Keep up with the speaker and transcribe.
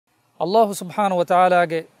ಅಲ್ಲಾಹು ಸುಬ್ಹಾನಹು ವ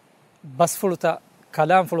ತಆಲಾಗೆ ಬಸ್ಫುಳುತ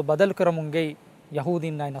ಕಲಾಂ ಫುಳು ಬದಲು ಕರಮುಂಗೈ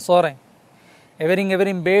ಯಹೂದಿನ್ನಾಯ್ ನಸೋರೈ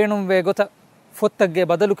ಎವರಿಂ ಬೇಣುಂ ವೇ ಗೊತ್ತ ಫೊತ್ತಗ್ಗೆ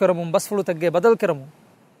ಬದಲು ಕರಮುಂ ಬಸ್ಫುಳುತಗ್ಗೆ ಬದಲು ಕರಮು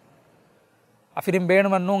ಅಫಿರಿಂ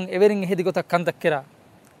ಬೇಣುಮನ್ನೂಂ ಎವರಿಂ ಹೆದಿ ಗೊತ್ತ ಕಂತಕ್ಕಿರ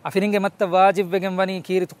ಅಫಿರಿಂಗೆ ಮತ್ತೆ ವಾಜಿಬ್ವೆಗೆಂ ವನಿ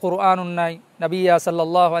ಕೀರಿತು ಕುರ್ಆನುನ್ನಾಯ್ ನಬಿಯ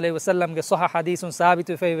ಸಲ್ಲಲ್ಲಾಹು ಅಲೈಹಿ ವಸಲ್ಲಂಗೆ ಸಹ ಹದೀಸುನ್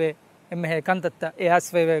ಸಾಬಿತು ಫೈವೆ ಎಮ್ಮೆ ಹೇ ಕಂತತ್ತ ಎ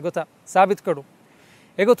ಆಸ್ಫೈವೆ ಗೊತ್ತ ಸಾಬಿತ್ ಕಡು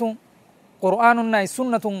ಎಗೊತು ಕುರ್ಆನುನ್ನಾಯ್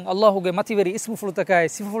ಸುನ್ನತುಂ ಅಲ್ಲಾಹುಗೆ ಮತಿವೆರಿ ಇಸ್ಮು ಫುಳುತಕಾಯ್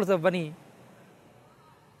ಸಿಫು ಫುಳುತ ಬನಿ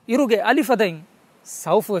ಇರುಗೆ ಅಲಿಫದೈನ್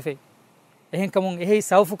ಸೌಫು ಎಫೆ එහෙන් කමුන් එහි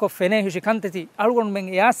සෞෆුක ෆෙනේ හිෂි කන්තති අලුගොන් මෙන්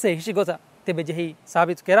යාස්සේ හිෂි ගොත තෙබෙ ජෙහි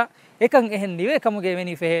සාබිතු කෙරා එකන් එහෙන් නිවේ කමුගේ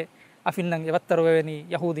වෙනි ෆෙහෙ අෆින්නන් එවත්තර වෙවෙනි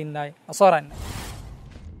යහූදින්නයි අසරන්න